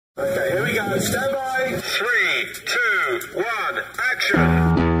Okay, here we go. Stand by. 3, 2, 1, action.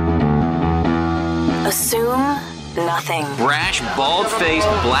 Assume nothing. Brash, bald-faced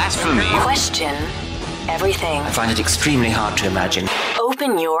blasphemy. Question everything. I find it extremely hard to imagine.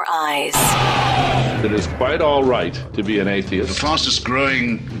 Open your eyes. It is quite all right to be an atheist. The fastest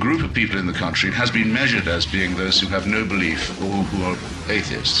growing group of people in the country has been measured as being those who have no belief or who are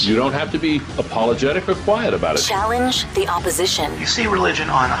atheists. You don't have to be apologetic or quiet about it. Challenge the opposition. You see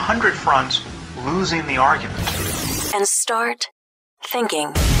religion on 100 fronts losing the argument. And start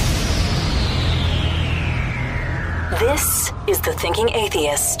thinking. This is The Thinking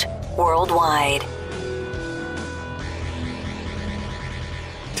Atheist Worldwide.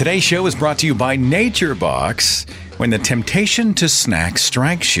 Today's show is brought to you by Nature Box. When the temptation to snack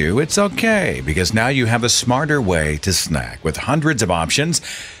strikes you, it's okay, because now you have a smarter way to snack with hundreds of options,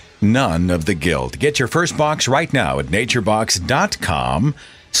 none of the guilt. Get your first box right now at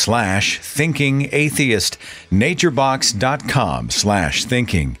naturebox.com/thinkingatheist.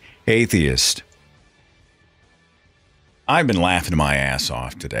 naturebox.com/thinkingatheist. I've been laughing my ass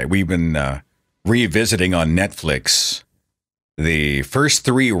off today. We've been revisiting on Netflix the first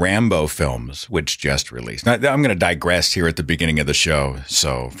 3 Rambo films, which just released. Now, I'm going to digress here at the beginning of the show.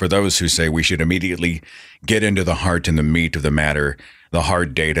 So for those who say we should immediately get into the heart and the meat of the matter, the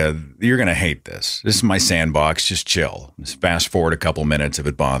hard data, you're going to hate this. This is my sandbox. Just chill. Just fast forward a couple minutes if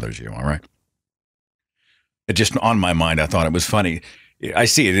it bothers you, all right? It just, on my mind, I thought it was funny. I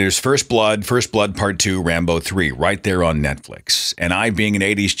see it. There's First Blood Part 2, Rambo 3, right there on Netflix. And I, being an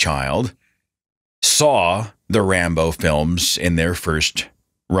 80s child, saw the Rambo films in their first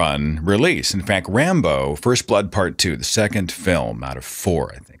run release. In fact, Rambo, First Blood Part 2, the second film out of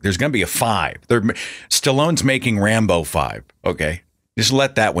 4, I think. There's going to be a 5. Stallone's making Rambo 5, okay? Just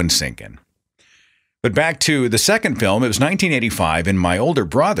let that one sink in. But back to the second film, it was 1985, and my older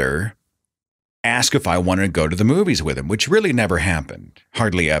brother asked if I wanted to go to the movies with him, which really never happened,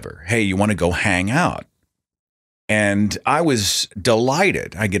 hardly ever. Hey, you want to go hang out? And I was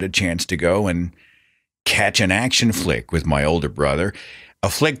delighted I get a chance to go and catch an action flick with my older brother, a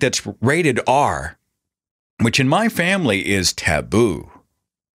flick that's rated R, which in my family is taboo.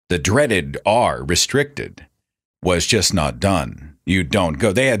 The dreaded R, restricted, was just not done. You don't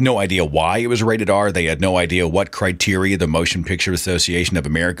go. They had no idea why it was rated R. They had no idea what criteria the Motion Picture Association of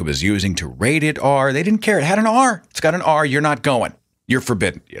America was using to rate it R. They didn't care. It had an R. It's got an R. You're not going. You're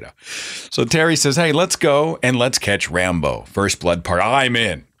forbidden, you know. So Terry says, hey, let's go and let's catch Rambo, First Blood Part. I'm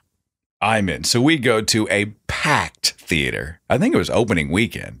in. So we go to a packed theater. I think it was opening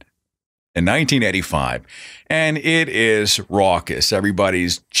weekend in 1985. And it is raucous.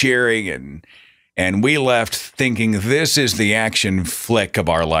 Everybody's cheering and we left thinking this is the action flick of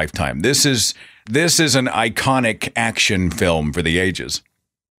our lifetime. This is an iconic action film for the ages.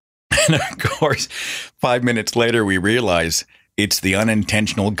 And of course, 5 minutes later, we realize it's the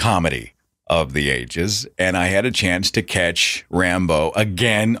unintentional comedy of the ages, and I had a chance to catch Rambo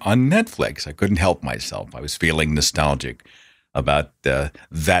again on Netflix. I couldn't help myself. I was feeling nostalgic about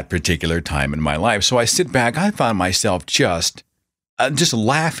that particular time in my life. So I sit back. I found myself just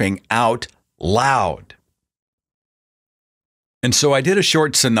laughing out loud. And so I did a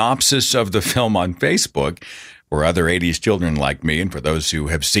short synopsis of the film on Facebook for other 80s children like me, and for those who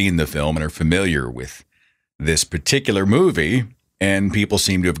have seen the film and are familiar with this particular movie. And people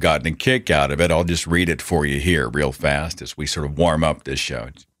seem to have gotten a kick out of it. I'll just read it for you here real fast as we sort of warm up this show,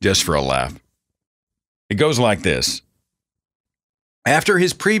 just for a laugh. It goes like this. After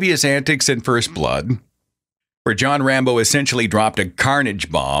his previous antics in First Blood, where John Rambo essentially dropped a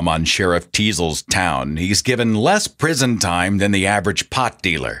carnage bomb on Sheriff Teasel's town, he's given less prison time than the average pot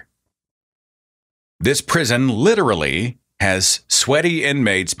dealer. This prison literally has sweaty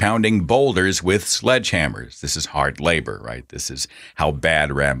inmates pounding boulders with sledgehammers. This is hard labor, right? This is how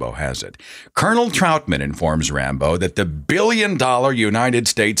bad Rambo has it. Colonel Troutman informs Rambo that the billion-dollar United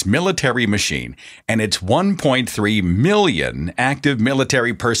States military machine and its 1.3 million active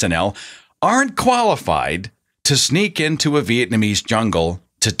military personnel aren't qualified to sneak into a Vietnamese jungle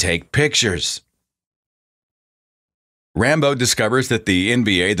to take pictures. Rambo discovers that the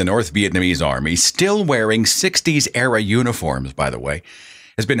NBA, the North Vietnamese Army, still wearing 60s-era uniforms, by the way,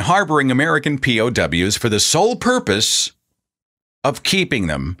 has been harboring American POWs for the sole purpose of keeping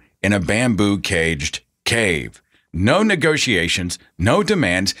them in a bamboo-caged cave. No negotiations, no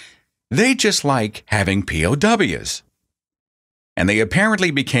demands. They just like having POWs. And they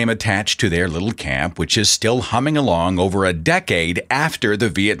apparently became attached to their little camp, which is still humming along over a decade after the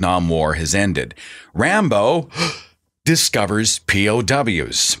Vietnam War has ended. Rambo discovers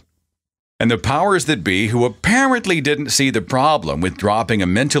POWs. And the powers that be, who apparently didn't see the problem with dropping a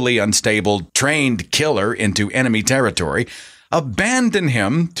mentally unstable, trained killer into enemy territory, abandon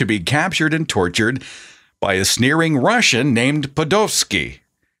him to be captured and tortured by a sneering Russian named Podolsky,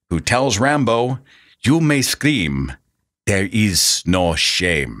 who tells Rambo, "You may scream. There is no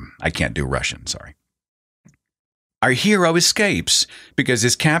shame." I can't do Russian, sorry. Our hero escapes because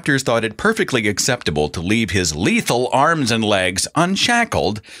his captors thought it perfectly acceptable to leave his lethal arms and legs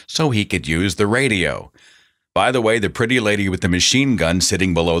unshackled so he could use the radio. By the way, the pretty lady with the machine gun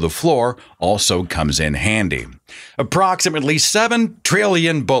sitting below the floor also comes in handy. Approximately 7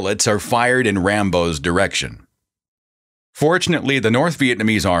 trillion bullets are fired in Rambo's direction. Fortunately, the North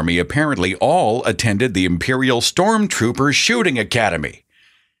Vietnamese army apparently all attended the Imperial Stormtrooper Shooting Academy.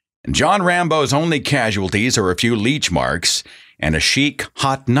 And John Rambo's only casualties are a few leech marks and a chic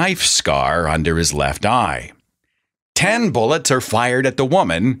hot knife scar under his left eye. 10 bullets are fired at the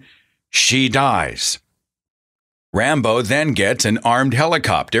woman. She dies. Rambo then gets an armed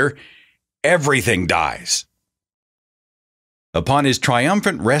helicopter. Everything dies. Upon his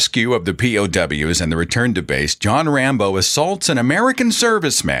triumphant rescue of the POWs and the return to base, John Rambo assaults an American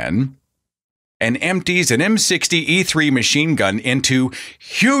serviceman and empties an M60 E3 machine gun into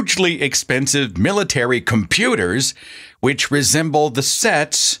hugely expensive military computers, which resemble the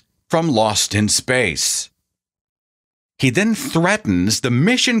sets from Lost in Space. He then threatens the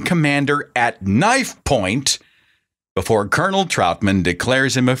mission commander at knife point before Colonel Troutman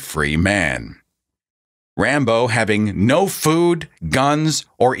declares him a free man. Rambo, having no food, guns,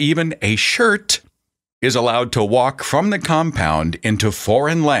 or even a shirt, is allowed to walk from the compound into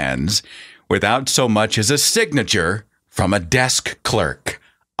foreign lands without so much as a signature from a desk clerk.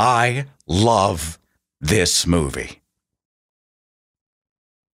 I love this movie.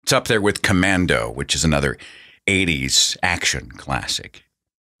 It's up there with Commando, which is another 80s action classic.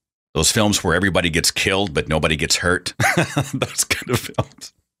 Those films where everybody gets killed but nobody gets hurt. Those kind of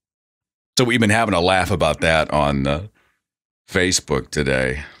films. So we've been having a laugh about that on Facebook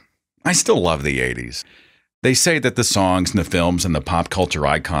today. I still love the 80s. They say that the songs and the films and the pop culture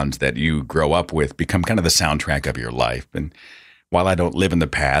icons that you grow up with become kind of the soundtrack of your life. And while I don't live in the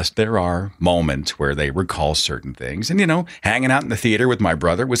past, there are moments where they recall certain things. And, you know, hanging out in the theater with my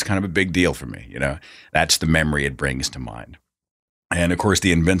brother was kind of a big deal for me. You know, that's the memory it brings to mind. And, of course,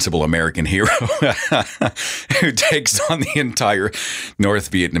 the invincible American hero who takes on the entire North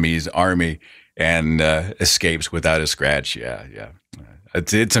Vietnamese army and escapes without a scratch. Yeah.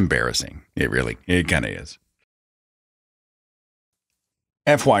 It's embarrassing. It kind of is.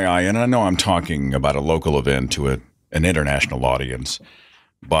 FYI, and I know I'm talking about a local event to an international audience,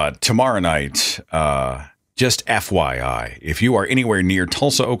 but tomorrow night, just FYI, if you are anywhere near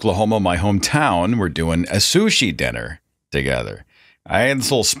Tulsa, Oklahoma, my hometown, we're doing a sushi dinner together. I had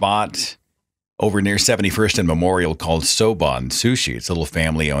this little spot over near 71st and Memorial called Soban Sushi. It's a little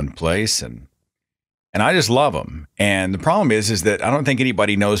family-owned place, and I just love them. And the problem is that I don't think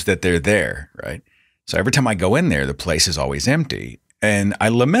anybody knows that they're there, right? So every time I go in there, the place is always empty. And I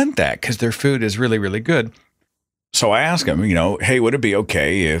lament that because their food is really, really good. So I ask them, you know, hey, would it be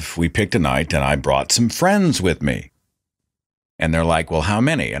okay if we picked a night and I brought some friends with me? And they're like, well, how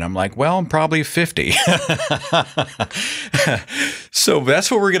many? And I'm like, well, probably 50. So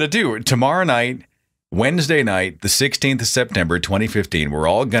that's what we're going to do. Tomorrow night, Wednesday night, the 16th of September, 2015, we're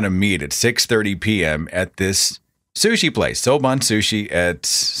all going to meet at 6:30 p.m. at this sushi place, Soban Sushi at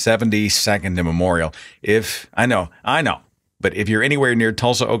 72nd and Memorial. I know. But if you're anywhere near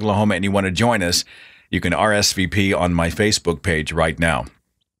Tulsa, Oklahoma, and you want to join us, you can RSVP on my Facebook page right now.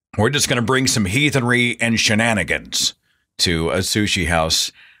 We're just going to bring some heathenry and shenanigans to a sushi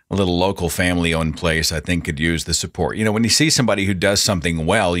house, a little local family-owned place I think could use the support. You know, when you see somebody who does something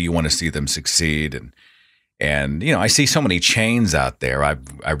well, you want to see them succeed. And you know, I see so many chains out there.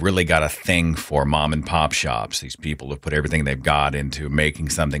 I've really got a thing for mom and pop shops. These people have put everything they've got into making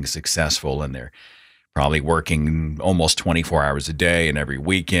something successful, and they're probably working almost 24 hours a day and every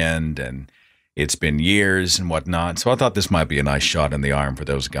weekend, and it's been years and whatnot. So I thought this might be a nice shot in the arm for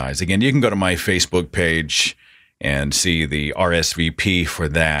those guys. Again, you can go to my Facebook page and see the RSVP for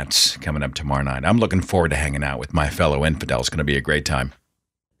that coming up tomorrow night. I'm looking forward to hanging out with my fellow infidels. It's going to be a great time.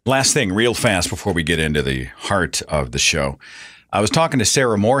 Last thing, real fast before we get into the heart of the show. I was talking to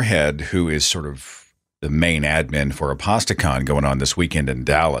Sarah Moorhead, who is sort of the main admin for ApostaCon going on this weekend in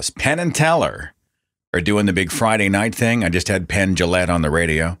Dallas. Penn and Teller are doing the big Friday night thing. I just had Penn Jillette on the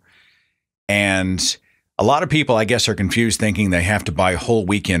radio. And a lot of people, I guess, are confused thinking they have to buy whole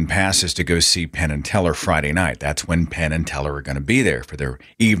weekend passes to go see Penn and Teller Friday night. That's when Penn and Teller are going to be there for their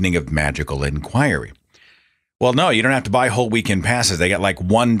evening of magical inquiry. Well, no, you don't have to buy whole weekend passes. They got like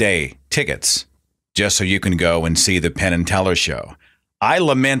 1-day tickets just so you can go and see the Penn and Teller show. I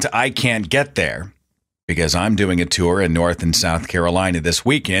lament I can't get there because I'm doing a tour in North and South Carolina this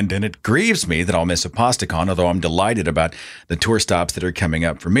weekend, and it grieves me that I'll miss Apostacon, although I'm delighted about the tour stops that are coming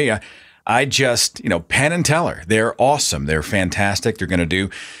up for me. I just, Penn and Teller, they're awesome. They're fantastic. They're going to do,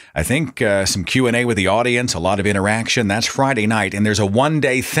 I think, some Q&A with the audience, a lot of interaction. That's Friday night. And there's a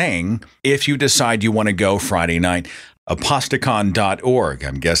 1-day thing if you decide you want to go Friday night. Apostacon.org,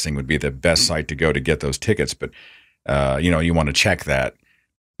 I'm guessing, would be the best site to go to get those tickets. But, you want to check that.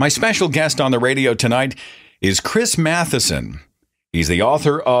 My special guest on the radio tonight is Chris Matheson. He's the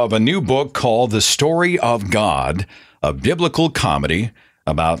author of a new book called The Story of God, a biblical comedy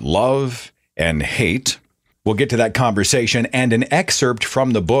about love and hate. We'll get to that conversation and an excerpt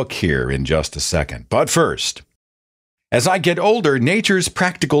from the book here in just a second. But first, as I get older, nature's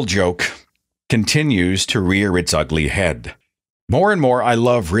practical joke continues to rear its ugly head. More and more, I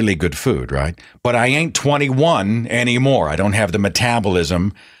love really good food, right? But I ain't 21 anymore. I don't have the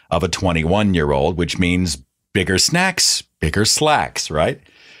metabolism of a 21-year-old, which means bigger snacks, bigger slacks, right?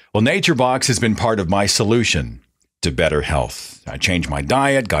 Well, NatureBox has been part of my solution to better health. I changed my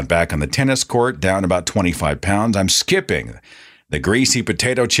diet, got back on the tennis court, down about 25 pounds. I'm skipping the greasy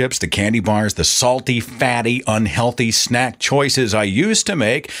potato chips, the candy bars, the salty, fatty, unhealthy snack choices I used to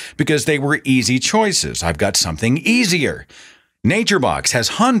make because they were easy choices. I've got something easier. NatureBox has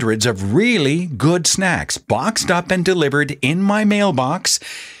hundreds of really good snacks boxed up and delivered in my mailbox,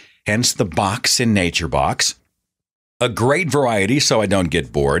 hence the box in NatureBox. A great variety so I don't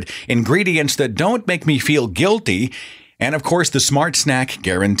get bored, ingredients that don't make me feel guilty, and of course the Smart Snack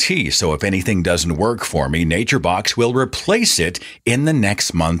Guarantee. So if anything doesn't work for me, NatureBox will replace it in the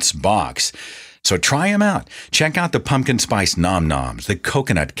next month's box. So try them out. Check out the pumpkin spice nom noms, the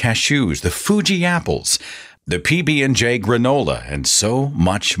coconut cashews, the Fuji apples, the PB&J granola, and so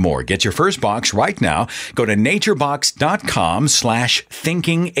much more. Get your first box right now. Go to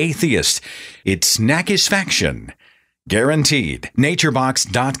naturebox.com/thinkingatheist. It's snackisfaction. Guaranteed.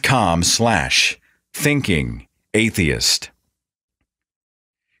 naturebox.com/thinkingatheist.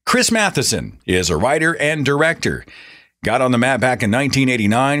 Chris Matheson is a writer and director. Got on the map back in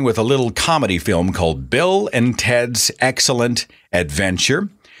 1989 with a little comedy film called Bill and Ted's Excellent Adventure.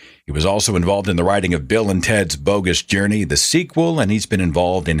 He was also involved in the writing of Bill and Ted's Bogus Journey, the sequel, and he's been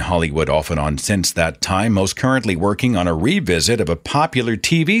involved in Hollywood off and on since that time, most currently working on a revisit of a popular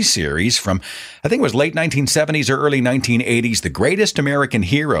TV series from, I think it was late 1970s or early 1980s, The Greatest American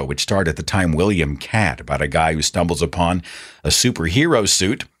Hero, which starred at the time William Catt, about a guy who stumbles upon a superhero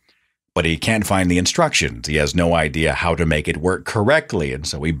suit, but he can't find the instructions. He has no idea how to make it work correctly, and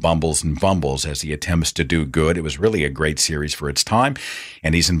so he bumbles and fumbles as he attempts to do good. It was really a great series for its time,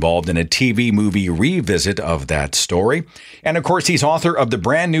 and he's involved in a TV movie revisit of that story. And of course, he's author of the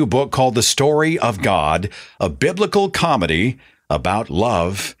brand new book called The Story of God, a biblical comedy about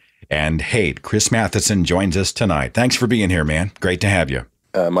love and hate. Chris Matheson joins us tonight. Thanks for being here, man. Great to have you.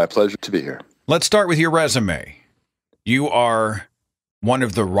 My pleasure to be here. Let's start with your resume. You are one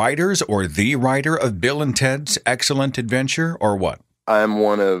of the writers or the writer of Bill and Ted's Excellent Adventure, or what? I'm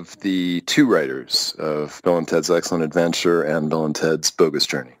one of the two writers of Bill and Ted's Excellent Adventure and Bill and Ted's Bogus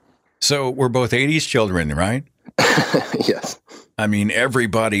Journey. So we're both 80s children, right? Yes. I mean,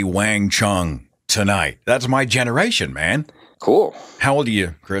 everybody Wang Chung tonight. That's my generation, man. Cool. How old are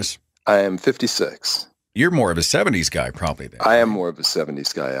you, Chris? I am 56. You're more of a 70s guy, probably, then. I am more of a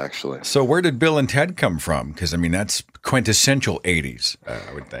 70s guy, actually. So where did Bill and Ted come from? Because, I mean, that's quintessential 80s,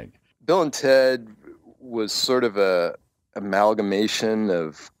 I would think. Bill and Ted was sort of a amalgamation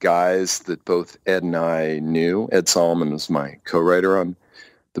of guys that both Ed and I knew. Ed Solomon was my co-writer on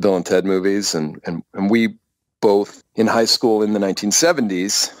the Bill and Ted movies, and we both in high school in the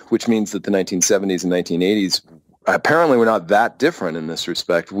 1970s, which means that the 1970s and 1980s apparently we're not that different in this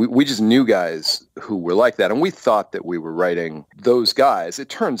respect. We just knew guys who were like that, and we thought that we were writing those guys. It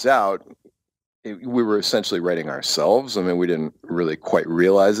turns out we were essentially writing ourselves. I mean, we didn't really quite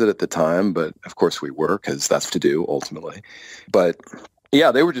realize it at the time, but of course we were, because that's to do ultimately. But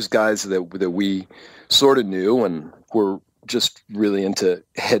yeah, they were just guys that we sort of knew and were just really into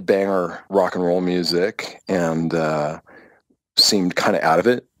headbanger rock and roll music and seemed kind of out of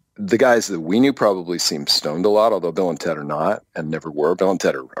it. The guys that we knew probably seemed stoned a lot, although Bill and Ted are not and never were. Bill and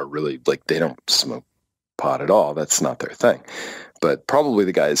Ted are really, like, they don't smoke pot at all. That's not their thing. But probably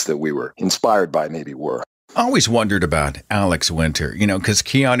the guys that we were inspired by maybe were. I always wondered about Alex Winter, because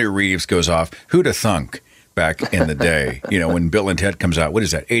Keanu Reeves goes off, who'da thunk back in the day. When Bill and Ted comes out, what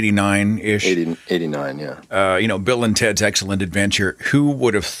is that, 89-ish? 89, yeah. Bill and Ted's Excellent Adventure. Who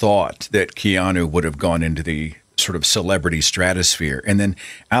would have thought that Keanu would have gone into the sort of celebrity stratosphere? And then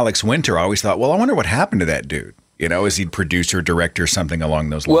Alex Winter, I always thought, well, I wonder what happened to that dude. Is he producer, director, something along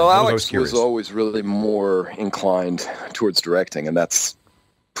those lines? Well, Alex was always really more inclined towards directing, and that's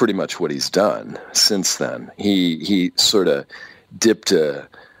pretty much what he's done since then. He sort of dipped a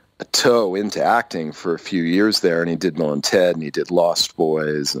toe into acting for a few years there, and he did Bill and Ted, and he did Lost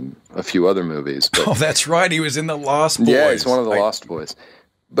Boys and a few other movies. But, that's right. He was in the Lost Boys. Yeah, he's one of the Lost Boys.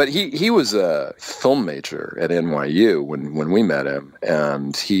 But he was a film major at NYU when we met him,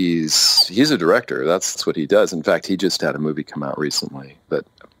 and he's a director. That's what he does. In fact, he just had a movie come out recently that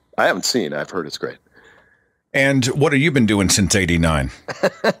I haven't seen. I've heard it's great. And what have you been doing since 89?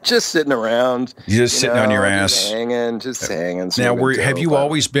 Just sitting around. Sitting on your ass. Just hanging. Now, have you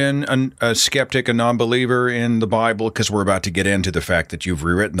always been a skeptic, a non-believer in the Bible? Because we're about to get into the fact that you've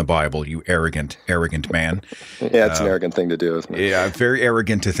rewritten the Bible, you arrogant man. Yeah, it's an arrogant thing to do, isn't it? Yeah, very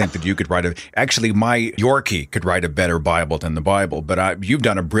arrogant to think that you could actually, my Yorkie could write a better Bible than the Bible, but you've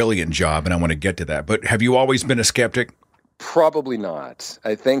done a brilliant job, and I want to get to that. But have you always been a skeptic? Probably not.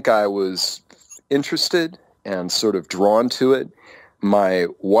 I think I was interested and sort of drawn to it. My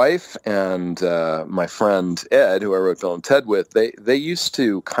wife and my friend Ed, who I wrote Bill and Ted with, they used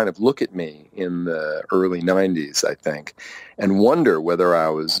to kind of look at me in the early 90s, I think, and wonder whether I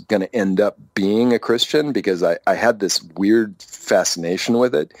was going to end up being a Christian, because I had this weird fascination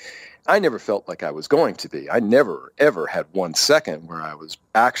with it. I never felt like I was going to be. I never, ever had 1 second where I was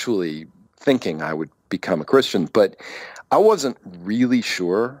actually thinking I would become a Christian, but I wasn't really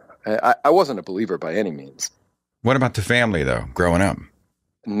sure. I wasn't a believer by any means. What about the family, though, growing up?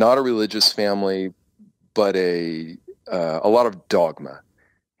 Not a religious family, but a lot of dogma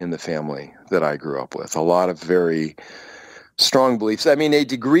in the family that I grew up with. A lot of very strong beliefs. I mean, a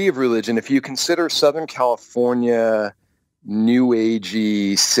degree of religion. If you consider Southern California, New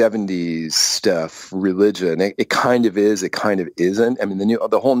Agey 70s stuff, religion, it kind of is, it kind of isn't. I mean,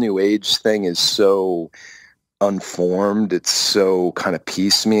 the whole New Age thing is so unformed. It's so kind of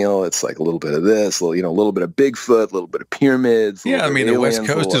piecemeal. It's like a little bit of this, a little bit of Bigfoot, a little bit of pyramids. Yeah, I mean, the West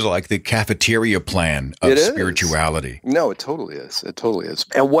Coast is like the cafeteria plan of spirituality. No, it totally is. It totally is.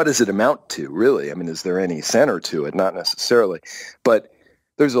 And what does it amount to, really? I mean, is there any center to it? Not necessarily. But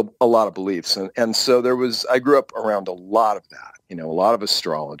there's a lot of beliefs. And so I grew up around a lot of that, a lot of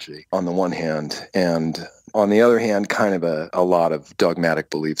astrology on the one hand, and on the other hand, kind of a lot of dogmatic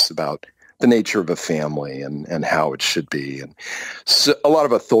beliefs about the nature of a family and how it should be. And so a lot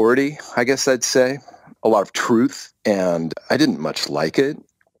of authority, I guess I'd say, a lot of truth. And I didn't much like it.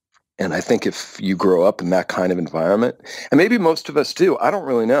 And I think if you grow up in that kind of environment, and maybe most of us do, I don't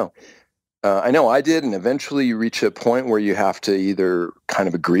really know. I know I did. And eventually you reach a point where you have to either kind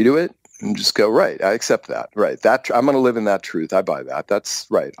of agree to it and just go, right, I accept that. Right. I'm going to live in that truth. I buy that. That's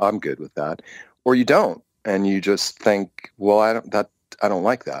right. I'm good with that. Or you don't. And you just think, well, I don't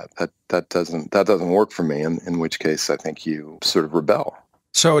like that. That doesn't work for me. In which case, I think you sort of rebel.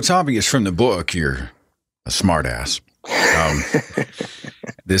 So it's obvious from the book you're a smartass.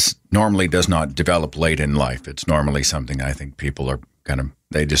 This normally does not develop late in life. It's normally something I think people are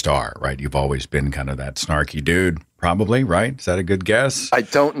they just are, right? You've always been kind of that snarky dude, probably, right? Is that a good guess? I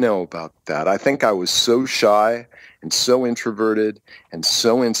don't know about that. I think I was so shy and so introverted and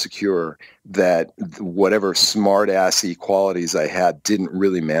so insecure that whatever smart-assy qualities I had didn't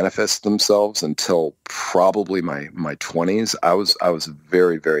really manifest themselves until probably my 20s. I was a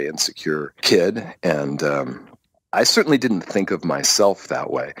very, very insecure kid, and I certainly didn't think of myself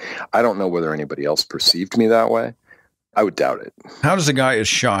that way. I don't know whether anybody else perceived me that way. I would doubt it. How does a guy as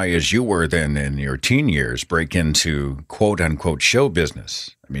shy as you were then in your teen years break into quote-unquote show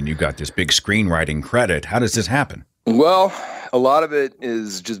business? I mean, you got this big screenwriting credit. How does this happen? Well, a lot of it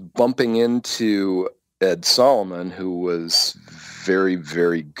is just bumping into Ed Solomon, who was very,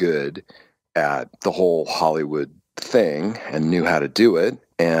 very good at the whole Hollywood thing and knew how to do it.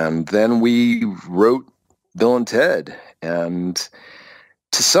 And then we wrote Bill and Ted, and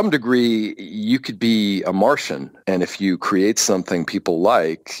to some degree, you could be a Martian, and if you create something people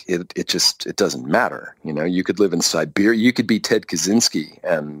like, it doesn't matter. You could live in Siberia. You could be Ted Kaczynski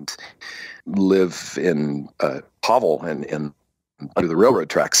and live in a hovel and under the railroad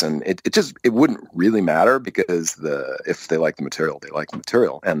tracks, and it wouldn't really matter, because if they like the material, they like the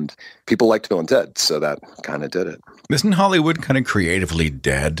material, and people liked Bill and Ted, so that kind of did it. Isn't Hollywood kind of creatively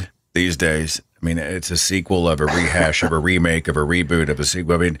dead these days? I mean, it's a sequel of a rehash of a remake of a reboot of a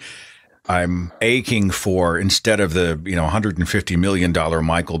sequel. I mean, I'm aching for, instead of the $150 million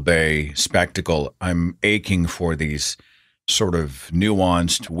Michael Bay spectacle, I'm aching for these sort of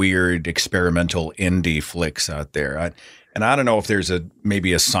nuanced, weird, experimental indie flicks out there. And I don't know if there's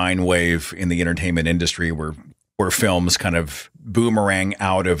maybe a sine wave in the entertainment industry where films kind of boomerang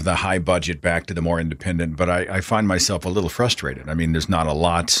out of the high budget back to the more independent, but I find myself a little frustrated. I mean, there's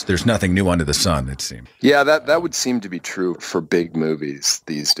nothing new under the sun, it seems. Yeah, that would seem to be true for big movies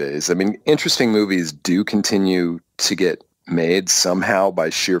these days. I mean, interesting movies do continue to get made somehow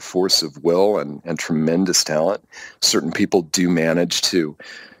by sheer force of will and tremendous talent. Certain people do manage to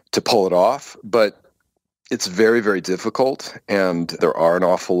pull it off, but it's very, very difficult, and there are an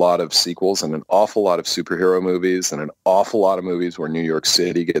awful lot of sequels and an awful lot of superhero movies and an awful lot of movies where New York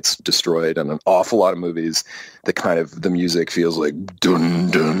City gets destroyed and an awful lot of movies that kind of the music feels like dun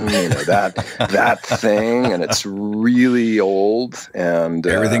dun, that thing, and it's really old, and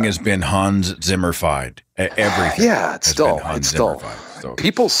everything has been Hans Zimmerfied. Everything. Yeah, it's dull. It's dull. So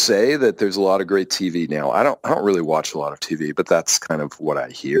people say that there's a lot of great TV now. I don't really watch a lot of TV, but that's kind of what I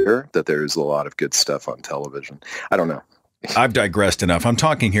hear, that there's a lot of good stuff on television. I don't know. I've digressed enough. I'm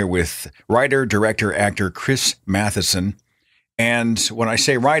talking here with writer, director, actor Chris Matheson. And when I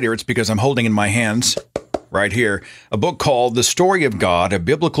say writer, it's because I'm holding in my hands right here a book called The Story of God, a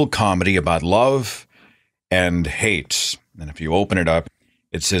biblical comedy about love and hate. And if you open it up,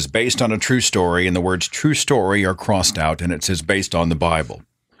 it says based on a true story, and the words true story are crossed out, and it says based on the Bible.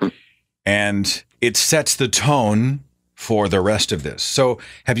 And it sets the tone for the rest of this. So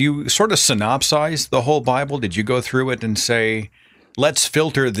have you sort of synopsized the whole Bible? Did you go through it and say, let's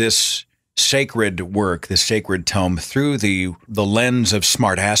filter this sacred work, this sacred tome, through the lens of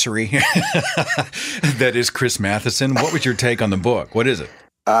smartassery that is Chris Matheson? What was your take on the book? What is it?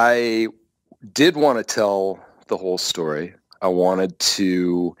 I did want to tell the whole story. I wanted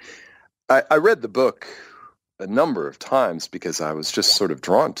to, I read the book a number of times because I was just sort of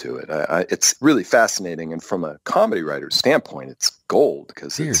drawn to it. It's really fascinating. And from a comedy writer's standpoint, it's gold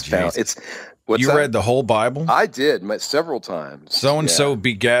because you read the whole Bible? I did several times. So-and-so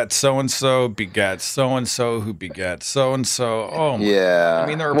begat so-and-so begat so-and-so who begat so-and-so. Oh, my. Yeah. I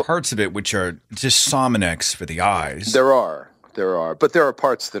mean, there are parts of it which are just Sominex for the eyes. There are, but there are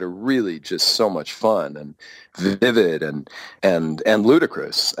parts that are really just so much fun and vivid and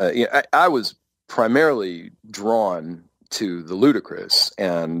ludicrous. I was primarily drawn to the ludicrous,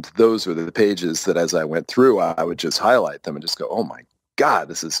 and those were the pages that, as I went through, I would just highlight them and just go, "Oh my God,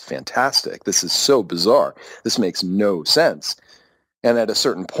 this is fantastic! This is so bizarre. This makes no sense." And at a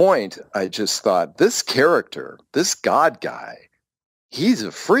certain point, I just thought, this character, this God guy, he's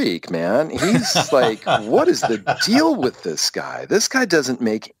a freak, man. He's like, what is the deal with this guy? This guy doesn't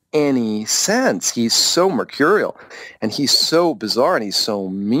make any sense. He's so mercurial, and he's so bizarre, and he's so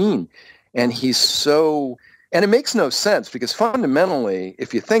mean, and and it makes no sense because fundamentally,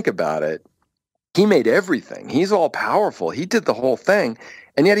 if you think about it, he made everything. He's all powerful. He did the whole thing,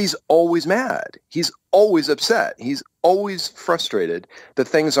 and yet he's always mad. He's always upset. He's always frustrated that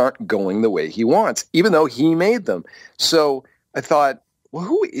things aren't going the way he wants, even though he made them. So I thought, well,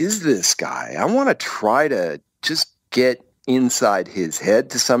 who is this guy? I want to try to just get inside his head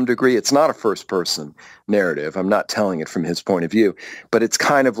to some degree. It's not a first-person narrative. I'm not telling it from his point of view, but it's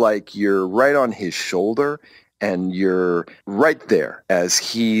kind of like you're right on his shoulder and you're right there as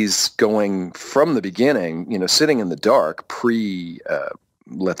he's going from the beginning, sitting in the dark,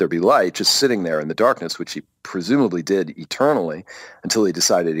 Let There Be Light, just sitting there in the darkness, which he presumably did eternally until he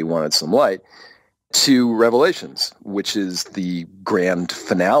decided he wanted some light, to Revelations, which is the grand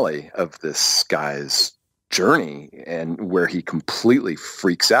finale of this guy's journey, and where he completely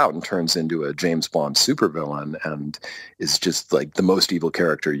freaks out and turns into a James Bond supervillain and is just like the most evil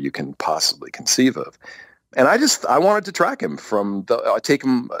character you can possibly conceive of. And I wanted to track him take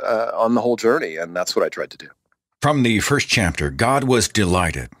him on the whole journey, and that's what I tried to do. From the first chapter, God was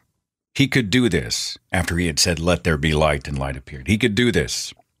delighted. He could do this after he had said, "Let there be light," and light appeared. He could do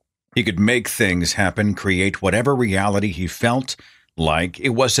this. He could make things happen, create whatever reality he felt like. It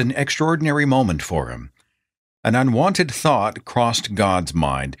was an extraordinary moment for him. An unwanted thought crossed God's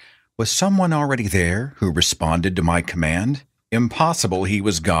mind. Was someone already there who responded to my command? Impossible. He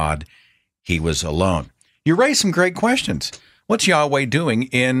was God. He was alone. You raise some great questions. What's Yahweh doing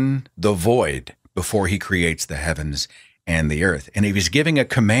in the void before he creates the heavens and the earth? And if he's giving a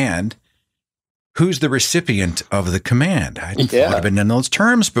command, who's the recipient of the command? I hadn't thought of it in those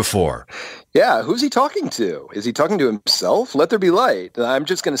terms before. Yeah, who's he talking to? Is he talking to himself? Let there be light. I'm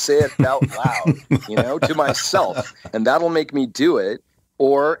just going to say it out loud, to myself, and that'll make me do it.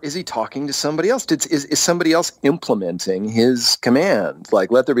 Or is he talking to somebody else? Is somebody else implementing his command?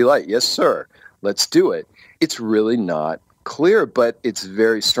 Like, let there be light. Yes, sir. Let's do it. It's really not clear, but it's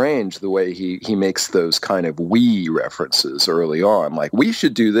very strange the way he makes those kind of we references early on. Like, we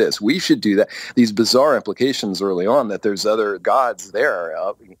should do this. We should do that. These bizarre implications early on that there's other gods there.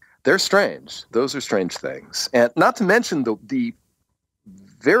 They're strange. Those are strange things. And not to mention the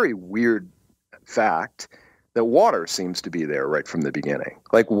very weird fact that water seems to be there right from the beginning.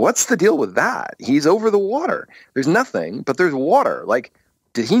 Like, what's the deal with that? He's over the water. There's nothing, but there's water. Like,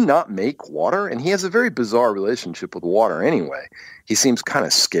 did he not make water? And he has a very bizarre relationship with water anyway. He seems kind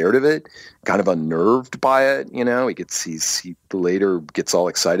of scared of it, kind of unnerved by it. You know, he later gets all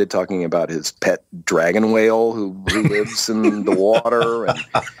excited talking about his pet dragon whale who lives in the water.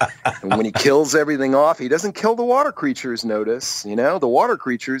 And when he kills everything off, he doesn't kill the water creatures, notice. You know, the water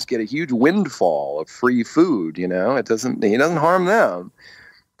creatures get a huge windfall of free food. You know, he doesn't harm them.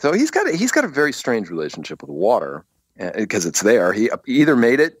 So he's got a very strange relationship with water. Because it's there. He either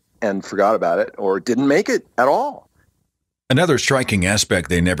made it and forgot about it or didn't make it at all. Another striking aspect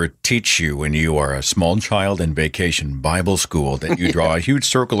they never teach you when you are a small child in vacation Bible school that you draw a huge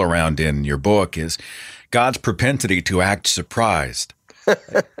circle around in your book is God's propensity to act surprised.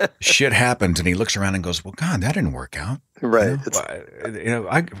 Shit happens and he looks around and goes, well, God, that didn't work out. Right.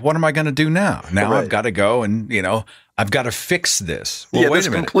 What am I going to do now? Now Right. I've got to go and, I've got to fix this. Well, wait this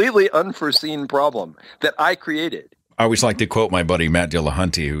a minute. Completely unforeseen problem that I created. I always like to quote my buddy Matt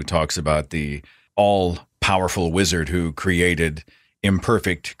Dillahunty, who talks about the all-powerful wizard who created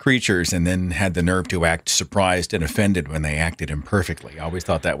imperfect creatures and then had the nerve to act surprised and offended when they acted imperfectly. I always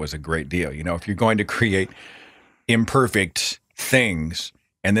thought that was a great deal. If you're going to create imperfect things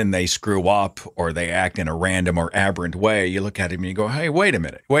and then they screw up or they act in a random or aberrant way, you look at him and you go, hey, wait a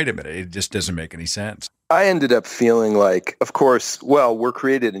minute. It just doesn't make any sense. I ended up feeling like, of course, we're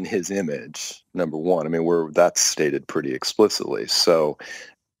created in his image, number one. I mean, that's stated pretty explicitly. So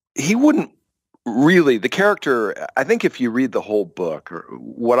he wouldn't really, the character, I think if you read the whole book, or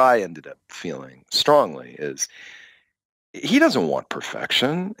what I ended up feeling strongly is he doesn't want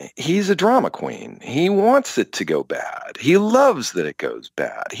perfection. He's a drama queen. He wants it to go bad. He loves that it goes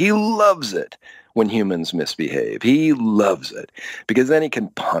bad. He loves it when humans misbehave. He loves it because then he can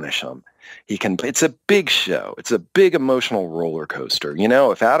punish them. It's a big show. It's a big emotional roller coaster.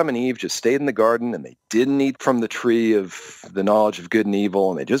 If Adam and Eve just stayed in the garden and they didn't eat from the tree of the knowledge of good and evil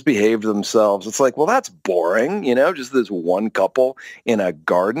and they just behaved themselves, it's like, well, that's boring. Just this one couple in a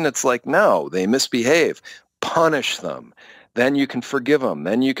garden. It's like, no, they misbehave. Punish them. Then you can forgive them.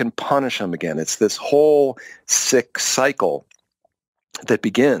 Then you can punish them again. It's this whole sick cycle that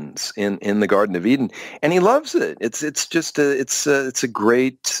begins in the Garden of Eden, and he loves it. It's a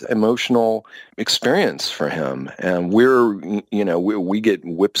great emotional experience for him, and we get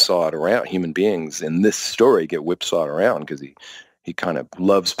whipsawed around. Human beings in this story get whipsawed around because he kind of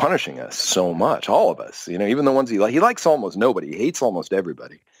loves punishing us so much, all of us. Even the ones he likes almost nobody. He hates almost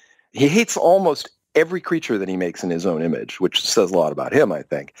everybody. He hates almost every creature that he makes in his own image, which says a lot about him, I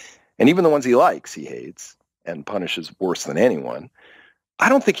think. And even the ones he likes, he hates and punishes worse than anyone. I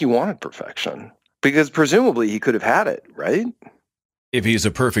don't think he wanted perfection because presumably he could have had it, right? If he's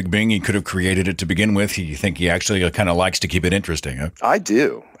a perfect being, he could have created it to begin with. You think he actually kind of likes to keep it interesting, huh? I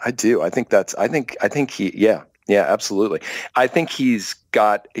do. I think he, yeah, absolutely. I think he's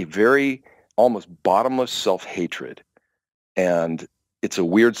got a very almost bottomless self-hatred, and it's a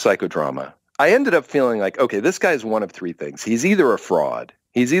weird psychodrama. I ended up feeling like, okay, this guy's one of three things. He's either a fraud.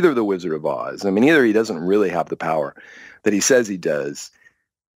 He's either the Wizard of Oz. I mean, either he doesn't really have the power that he says he does.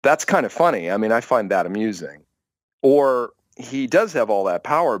 That's kind of funny. I mean, I find that amusing. Or he does have all that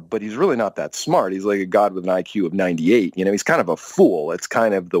power, but he's really not that smart. He's like a god with an IQ of 98. He's kind of a fool. It's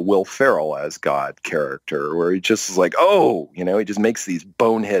kind of the Will Ferrell as God character, where he just is like, he just makes these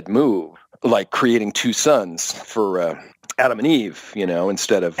bonehead moves, like creating two sons for Adam and Eve,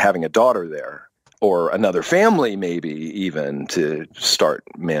 instead of having a daughter there. Or another family, maybe even, to start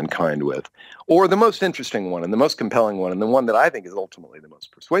mankind with. Or the most interesting one and the most compelling one, and the one that I think is ultimately the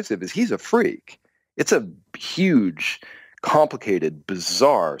most persuasive, is he's a freak. It's a huge, complicated,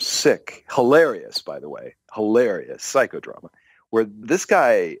 bizarre, sick, hilarious, by the way, hilarious psychodrama, where this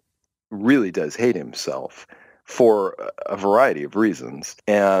guy really does hate himself for a variety of reasons.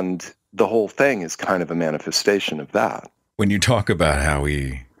 And the whole thing is kind of a manifestation of that. When you talk about how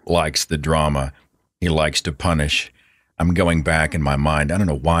he likes the drama, he likes to punish, I'm going back in my mind. I don't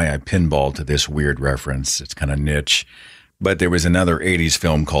know why I pinballed to this weird reference. It's kind of niche. But there was another 80s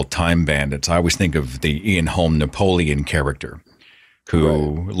film called Time Bandits. I always think of the Ian Holm Napoleon character,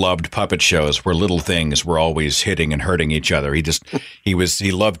 who loved puppet shows where little things were always hitting and hurting each other.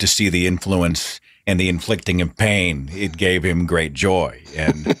 He loved to see the influence and the inflicting of pain. It gave him great joy,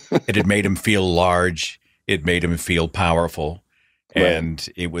 and it had made him feel large. It made him feel powerful, and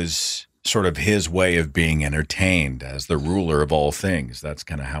it was sort of his way of being entertained as the ruler of all things. That's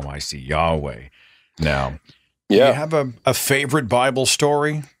kind of how I see Yahweh. Now, do you have a favorite Bible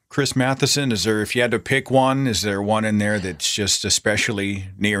story, Chris Matheson? If you had to pick one, is there one in there that's just especially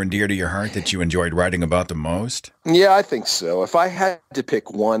near and dear to your heart that you enjoyed writing about the most? Yeah, I think so. If I had to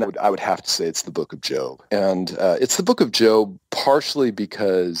pick one, I would have to say it's the book of Job. And it's the book of Job partially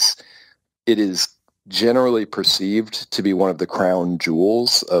because it is generally perceived to be one of the crown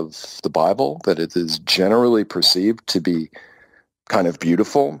jewels of the Bible, that it is generally perceived to be kind of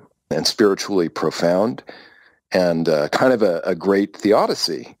beautiful and spiritually profound, and kind of a great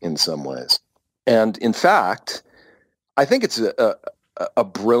theodicy in some ways. And in fact, I think it's a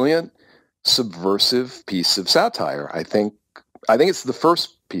brilliant, subversive piece of satire. I think it's the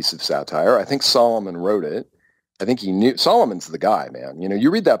first piece of satire. I think Solomon wrote it. I think he knew. Solomon's the guy, man. You know, you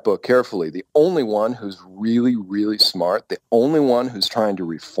read that book carefully. The only one who's really, really smart, the only one who's trying to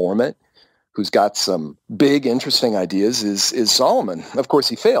reform it, who's got some big, interesting ideas is Solomon. Of course,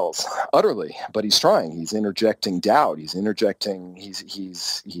 he fails utterly, but he's trying. He's interjecting doubt. He's interjecting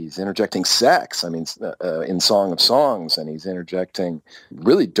sex. I mean, in Song of Songs, and he's interjecting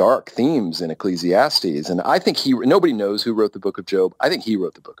really dark themes in Ecclesiastes. And I think nobody knows who wrote the book of Job. I think he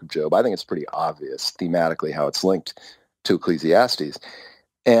wrote the book of Job. I think it's pretty obvious thematically how it's linked to Ecclesiastes.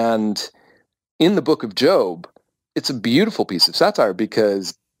 And in the book of Job, it's a beautiful piece of satire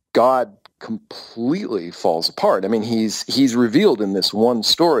because God completely falls apart. I mean, he's revealed in this one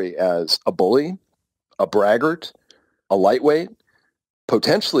story as a bully, a braggart, a lightweight,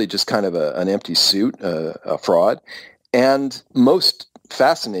 potentially just kind of an empty suit, a fraud, and most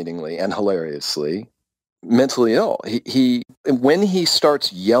fascinatingly and hilariously, mentally ill. When he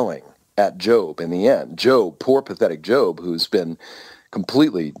starts yelling at Job in the end, Job, poor pathetic Job, who's been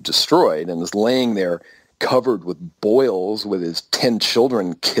completely destroyed and is laying there covered with boils, with his 10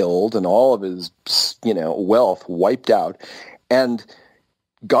 children killed and all of his, wealth wiped out. And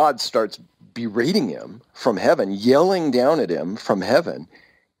God starts berating him from heaven, yelling down at him from heaven.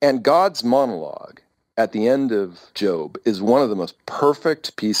 And God's monologue at the end of Job is one of the most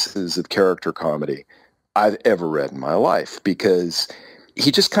perfect pieces of character comedy I've ever read in my life, because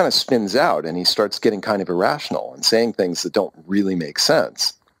he just kind of spins out and he starts getting kind of irrational and saying things that don't really make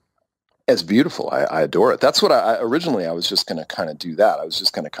sense. It's beautiful. I adore it. That's what originally I was just going to kind of do that. I was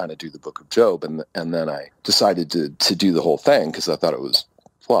just going to kind of do the book of Job, and then I decided to do the whole thing because I thought it was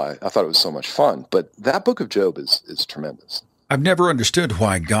so much fun. But that book of Job is tremendous. I've never understood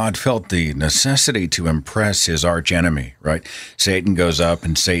why God felt the necessity to impress his archenemy, right? Satan goes up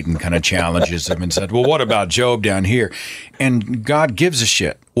and Satan kind of challenges him and said, well, what about Job down here? And God gives a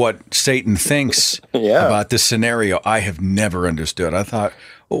shit what Satan thinks about this scenario. I have never understood. I thought,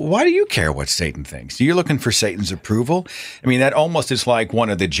 well, why do you care what Satan thinks? You're looking for Satan's approval? I mean, that almost is like one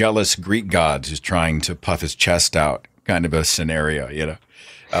of the jealous Greek gods who's trying to puff his chest out kind of a scenario, you know?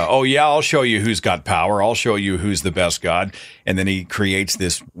 I'll show you who's got power. I'll show you who's the best God. And then he creates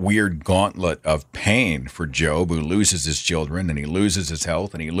this weird gauntlet of pain for Job, who loses his children, and he loses his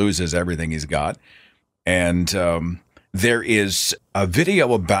health, and he loses everything he's got. And there is a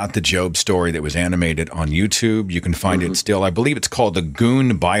video about the Job story that was animated on YouTube. You can find it still. I believe it's called the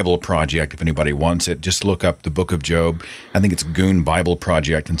Goon Bible Project, if anybody wants it. Just look up the Book of Job. I think it's Goon Bible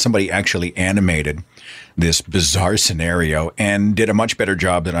Project. And somebody actually animated this bizarre scenario and did a much better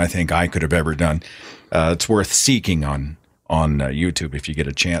job than I think I could have ever done. It's worth seeking on YouTube if you get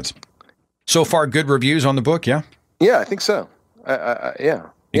a chance. So far, good reviews on the book, yeah? Yeah, I think so. Yeah.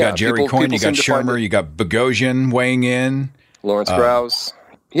 You got Jerry Coyne, you got Shermer, you got Bogosian weighing in. Lawrence Krauss.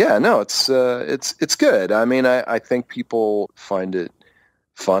 Yeah, no, it's good. I mean, I think people find it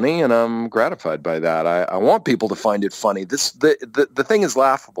funny, and I'm gratified by that. I want people to find it funny. The thing is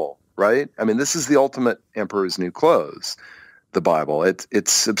laughable, right? I mean, this is the ultimate Emperor's New Clothes, the Bible.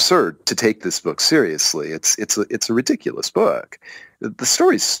 It's absurd to take this book seriously. It's a ridiculous book. The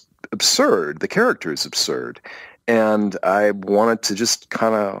story's absurd. The character is absurd. And I wanted to just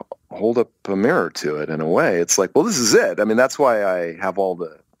kind of hold up a mirror to it in a way. It's like, well, this is it. I mean, that's why I have all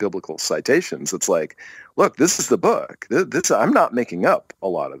the biblical citations. It's like, look, this is the book. I'm not making up a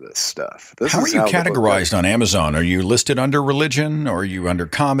lot of this stuff. How are you categorized on Amazon? Are you listed under religion, or are you under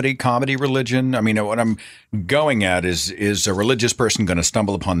comedy religion? I mean, what I'm going at is a religious person going to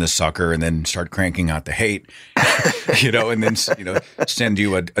stumble upon this sucker and then start cranking out the hate, and then, send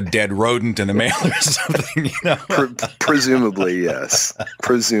you a dead rodent in the mail or something, Presumably, yes.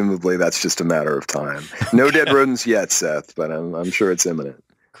 Presumably, that's just a matter of time. No dead rodents yet, Seth, but I'm sure it's imminent.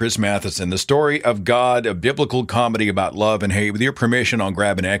 Chris Matheson, The Story of God, a biblical comedy about love and hate. With your permission, I'll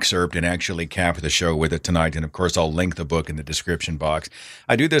grab an excerpt and actually cap the show with it tonight. And of course, I'll link the book in the description box.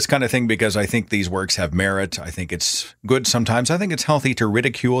 I do this kind of thing because I think these works have merit. I think it's good sometimes. I think it's healthy to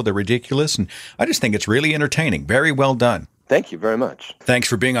ridicule the ridiculous. And I just think it's really entertaining. Very well done. Thank you very much. Thanks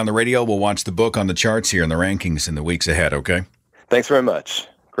for being on the radio. We'll watch the book on the charts here in the rankings in the weeks ahead, okay? Thanks very much.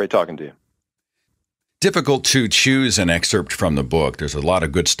 Great talking to you. Difficult to choose an excerpt from the book. There's a lot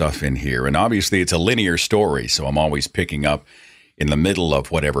of good stuff in here. And obviously, it's a linear story, so I'm always picking up in the middle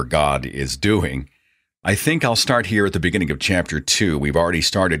of whatever God is doing. I think I'll start here at the beginning of chapter 2. We've already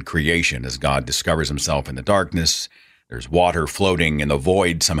started creation as God discovers himself in the darkness. There's water floating in the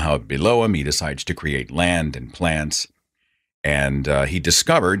void somehow below him. He decides to create land and plants. And he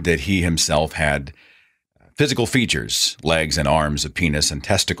discovered that he himself had physical features, legs and arms, a penis and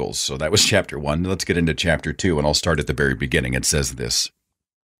testicles. So that was chapter 1. Let's get into chapter 2, and I'll start at the very beginning. It says this.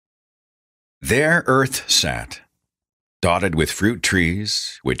 There earth sat, dotted with fruit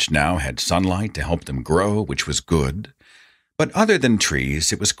trees, which now had sunlight to help them grow, which was good. But other than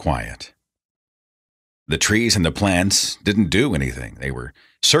trees, it was quiet. The trees and the plants didn't do anything. They were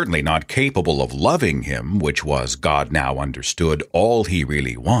certainly not capable of loving him, which was, God now understood, all he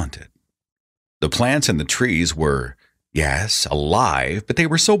really wanted. The plants and the trees were, yes, alive, but they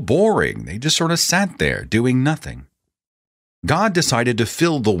were so boring. They just sort of sat there doing nothing. God decided to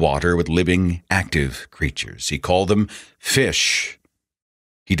fill the water with living, active creatures. He called them fish.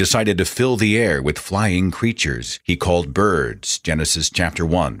 He decided to fill the air with flying creatures. He called birds. Genesis chapter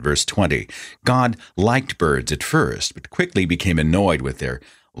 1, verse 20. God liked birds at first, but quickly became annoyed with their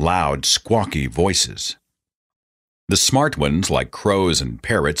loud, squawky voices. The smart ones, like crows and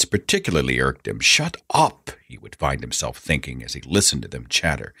parrots, particularly irked him. Shut up, he would find himself thinking as he listened to them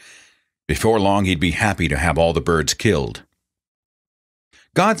chatter. Before long, he'd be happy to have all the birds killed.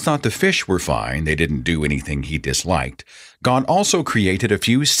 God thought the fish were fine. They didn't do anything he disliked. God also created a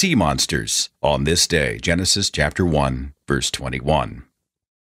few sea monsters on this day. Genesis chapter 1, verse 21.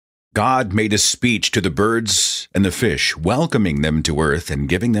 God made a speech to the birds and the fish, welcoming them to earth and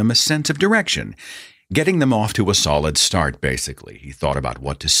giving them a sense of direction. Getting them off to a solid start, basically. He thought about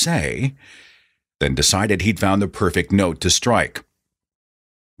what to say, then decided he'd found the perfect note to strike.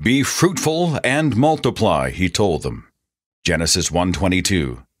 Be fruitful and multiply, he told them. Genesis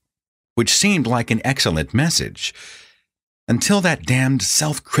 1:22, which seemed like an excellent message, until that damned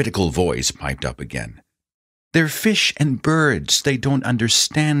self-critical voice piped up again. They're fish and birds. They don't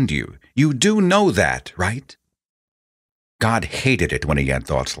understand you. You do know that, right? God hated it when he had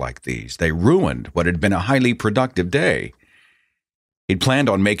thoughts like these. They ruined what had been a highly productive day. He'd planned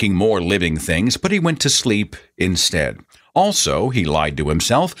on making more living things, but he went to sleep instead. Also, he lied to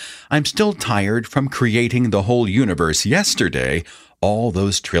himself, I'm still tired from creating the whole universe yesterday, all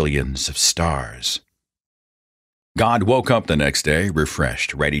those trillions of stars. God woke up the next day,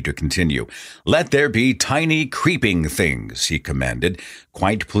 refreshed, ready to continue. Let there be tiny creeping things, he commanded,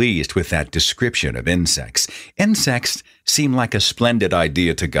 quite pleased with that description of insects. Insects seem like a splendid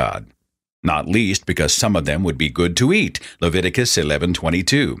idea to God, not least because some of them would be good to eat, Leviticus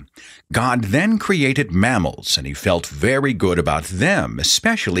 11:22. God then created mammals, and he felt very good about them,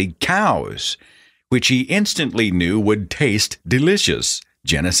 especially cows, which he instantly knew would taste delicious,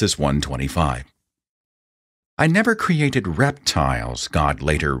 Genesis 1:25. I never created reptiles, God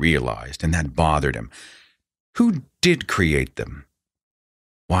later realized, and that bothered him. Who did create them?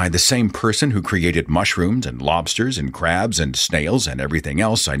 Why, the same person who created mushrooms and lobsters and crabs and snails and everything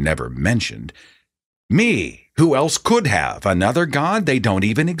else I never mentioned. Me! Who else could have? Another God? They don't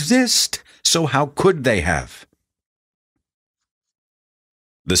even exist. So how could they have?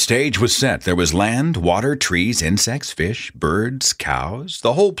 The stage was set. There was land, water, trees, insects, fish, birds, cows.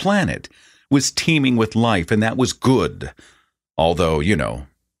 The whole planet was teeming with life, and that was good. Although,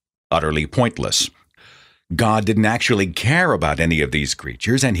 utterly pointless. God didn't actually care about any of these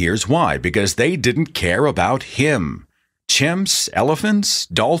creatures, and here's why. Because they didn't care about him. Chimps, elephants,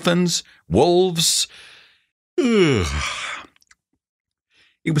 dolphins, wolves. Ugh.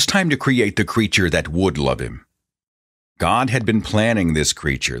 It was time to create the creature that would love him. God had been planning this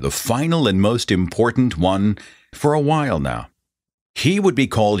creature, the final and most important one, for a while now. He would be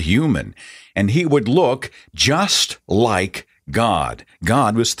called human, and he would look just like God.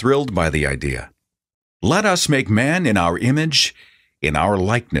 God was thrilled by the idea. Let us make man in our image, in our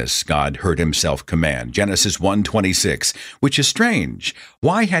likeness, God heard himself command. Genesis 1:26, which is strange.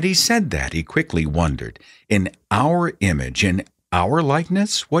 Why had he said that? He quickly wondered. In our image, in our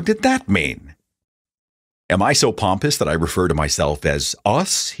likeness? What did that mean? Am I so pompous that I refer to myself as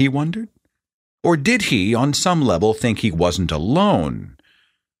us, he wondered? Or did he, on some level, think he wasn't alone?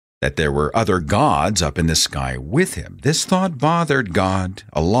 That there were other gods up in the sky with him? This thought bothered God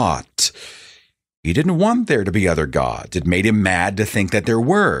a lot. He didn't want there to be other gods. It made him mad to think that there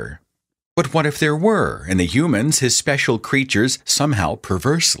were. But what if there were, and the humans, his special creatures, somehow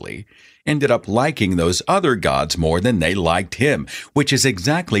perversely, ended up liking those other gods more than they liked him, which is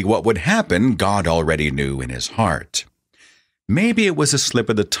exactly what would happen, God already knew in his heart. Maybe it was a slip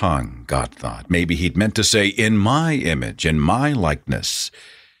of the tongue, God thought. Maybe he'd meant to say, in my image, in my likeness,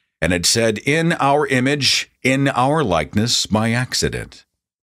 and had said, in our image, in our likeness, by accident.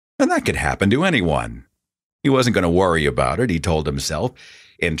 And that could happen to anyone. He wasn't going to worry about it, he told himself.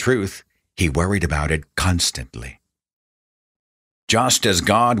 In truth, he worried about it constantly. Just as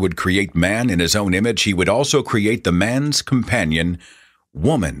God would create man in his own image, he would also create the man's companion,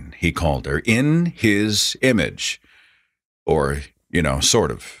 woman, he called her, in his image. Or,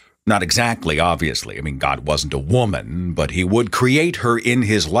 sort of. Not exactly, obviously. I mean, God wasn't a woman, but he would create her in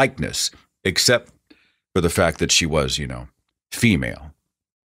his likeness, except for the fact that she was, female.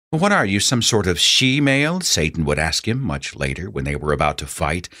 What are you, some sort of she-male? Satan would ask him much later when they were about to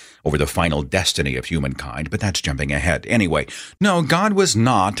fight over the final destiny of humankind, but that's jumping ahead. Anyway, no, God was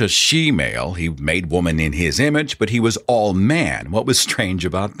not a she-male. He made woman in his image, but he was all man. What was strange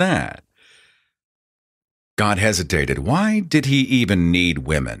about that? God hesitated. Why did he even need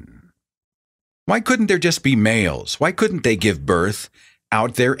women? Why couldn't there just be males? Why couldn't they give birth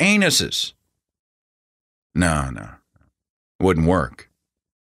out their anuses? No, it wouldn't work.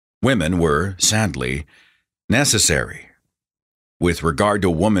 Women were, sadly, necessary. With regard to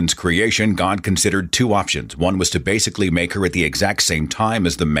woman's creation, God considered two options. One was to basically make her at the exact same time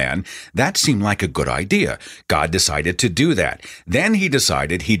as the man. That seemed like a good idea. God decided to do that. Then he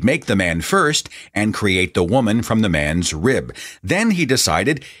decided he'd make the man first and create the woman from the man's rib. Then he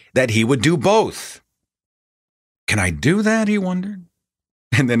decided that he would do both. Can I do that, he wondered?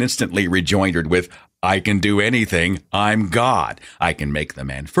 And then instantly rejoined with, I can do anything. I'm God. I can make the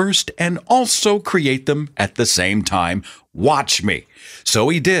man first and also create them at the same time. Watch me. So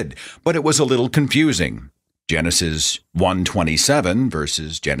he did, but it was a little confusing. Genesis 1:27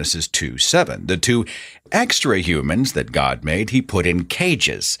 versus Genesis 2:7. The two extra humans that God made, he put in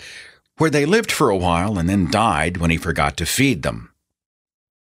cages, where they lived for a while and then died when he forgot to feed them.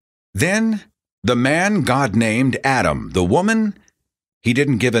 Then the man God named Adam, the woman he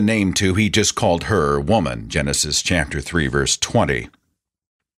didn't give a name to, he just called her woman, Genesis chapter 3, verse 20.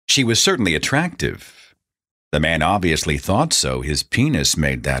 She was certainly attractive. The man obviously thought so. His penis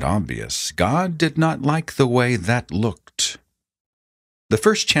made that obvious. God did not like the way that looked. The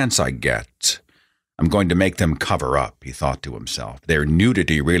first chance I get, I'm going to make them cover up, he thought to himself. Their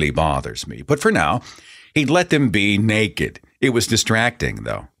nudity really bothers me. But for now, he'd let them be naked. It was distracting,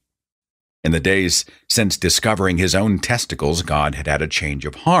 though. In the days since discovering his own testicles, God had had a change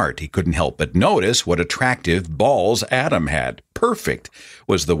of heart. He couldn't help but notice what attractive balls Adam had. Perfect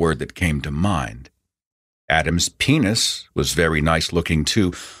was the word that came to mind. Adam's penis was very nice looking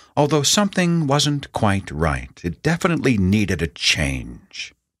too, although something wasn't quite right. It definitely needed a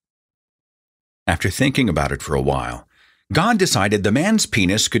change. After thinking about it for a while, God decided the man's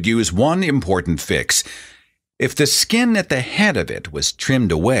penis could use one important fix. If the skin at the head of it was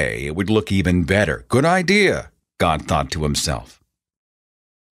trimmed away, it would look even better. Good idea, God thought to himself.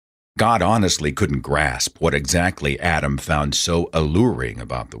 God honestly couldn't grasp what exactly Adam found so alluring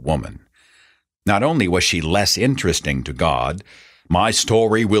about the woman. Not only was she less interesting to God, my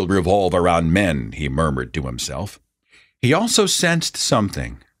story will revolve around men, he murmured to himself. He also sensed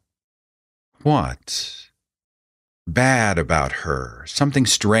something. What? Bad about her, something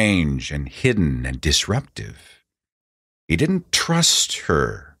strange and hidden and disruptive. He didn't trust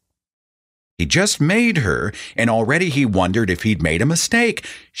her. He just made her, and already he wondered if he'd made a mistake.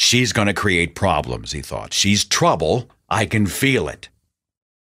 She's going to create problems, he thought. She's trouble. I can feel it.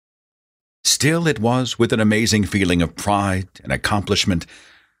 Still, it was with an amazing feeling of pride and accomplishment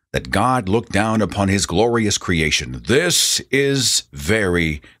that God looked down upon his glorious creation. This is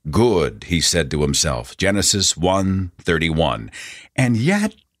very good, he said to himself. Genesis 1:31. And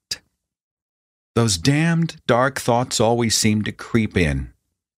yet, those damned dark thoughts always seemed to creep in.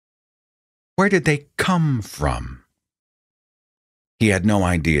 Where did they come from? He had no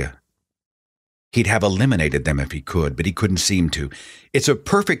idea. He'd have eliminated them if he could, but he couldn't seem to. It's a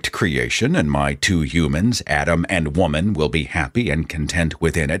perfect creation, and my two humans, Adam and woman, will be happy and content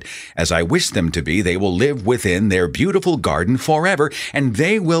within it. As I wish them to be, they will live within their beautiful garden forever, and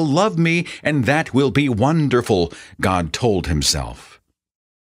they will love me, and that will be wonderful, God told himself.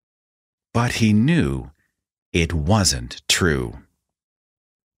 But he knew it wasn't true.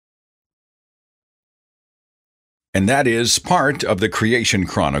 And that is part of the Creation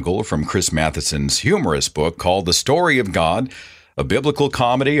Chronicle from Chris Matheson's humorous book called The Story of God, a biblical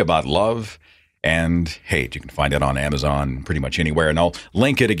comedy about love and hate. You can find it on Amazon, pretty much anywhere, and I'll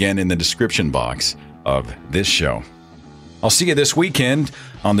link it again in the description box of this show. I'll see you this weekend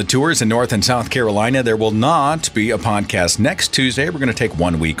on the tours in North and South Carolina. There will not be a podcast next Tuesday. We're going to take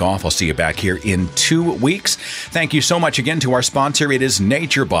 1 week off. I'll see you back here in 2 weeks. Thank you so much again to our sponsor. It is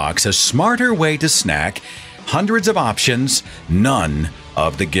Nature Box, a smarter way to snack. Hundreds of options, none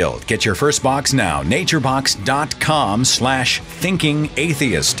of the guilt. Get your first box now.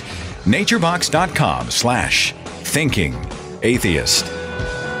 naturebox.com/thinkingatheist. naturebox.com/thinkingatheist.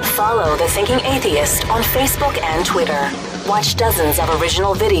 Follow The Thinking Atheist on Facebook and Twitter. Watch dozens of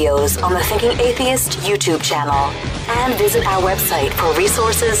original videos on the Thinking Atheist YouTube channel. And visit our website for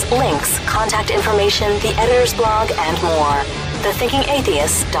resources, links, contact information, the editor's blog, and more.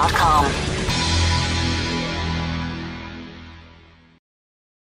 thethinkingatheist.com.